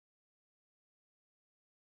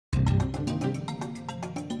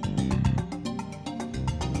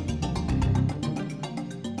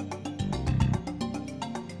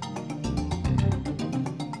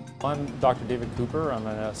I'm Dr. David Cooper. I'm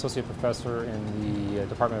an associate professor in the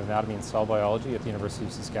Department of Anatomy and Cell Biology at the University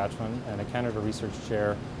of Saskatchewan and a Canada Research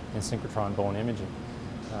Chair in Synchrotron Bone Imaging.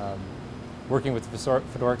 Working with the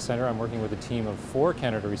Fedoruk Centre, I'm working with a team of 4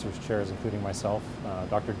 Canada Research Chairs, including myself,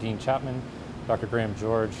 Dr. Dean Chapman, Dr. Graham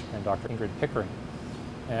George, and Dr. Ingrid Pickering.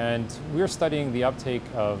 And we're studying the uptake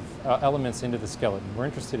of elements into the skeleton. We're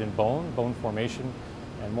interested in bone formation,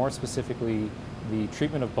 and more specifically, the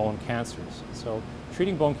treatment of bone cancers. So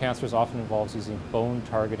treating bone cancers often involves using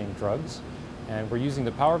bone-targeting drugs, and we're using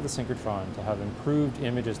the power of the synchrotron to have improved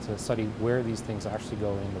images to study where these things actually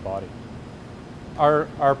go in the body.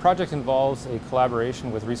 Our project involves a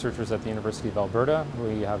collaboration with researchers at the University of Alberta.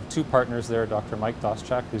 We have 2 partners there, Dr. Mike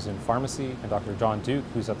Doschak, who's in pharmacy, and Dr. John Duke,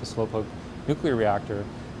 who's at the Slowpoke nuclear reactor.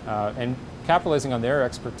 And capitalizing on their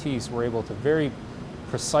expertise, we're able to very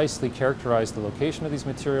precisely characterize the location of these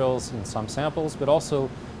materials in some samples, but also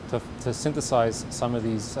to synthesize some of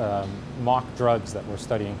these mock drugs that we're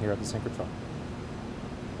studying here at the synchrotron.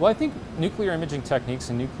 Well, I think nuclear imaging techniques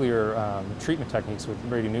and nuclear treatment techniques with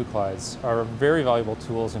radionuclides are very valuable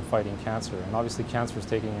tools in fighting cancer, and obviously cancer is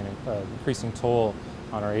taking an increasing toll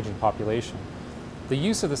on our aging population. The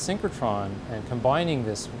use of the synchrotron and combining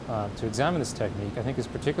this to examine this technique, I think, is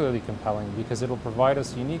particularly compelling because it'll provide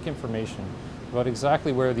us unique information about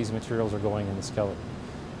exactly where these materials are going in the skeleton.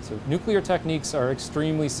 So nuclear techniques are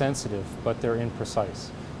extremely sensitive, but they're imprecise.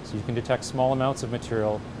 So you can detect small amounts of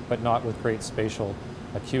material, but not with great spatial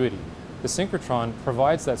acuity. The synchrotron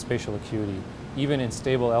provides that spatial acuity even in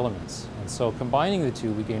stable elements. And so combining the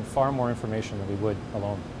two, we gain far more information than we would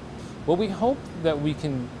alone. Well, we hope that we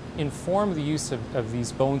can inform the use of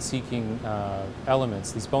these bone-seeking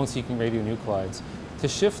elements, these bone-seeking radionuclides, to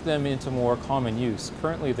shift them into more common use.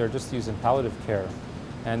 Currently, they're just used in palliative care,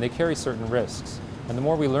 and they carry certain risks. And the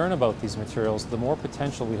more we learn about these materials, the more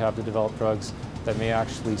potential we have to develop drugs that may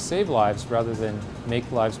actually save lives rather than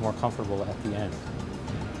make lives more comfortable at the end.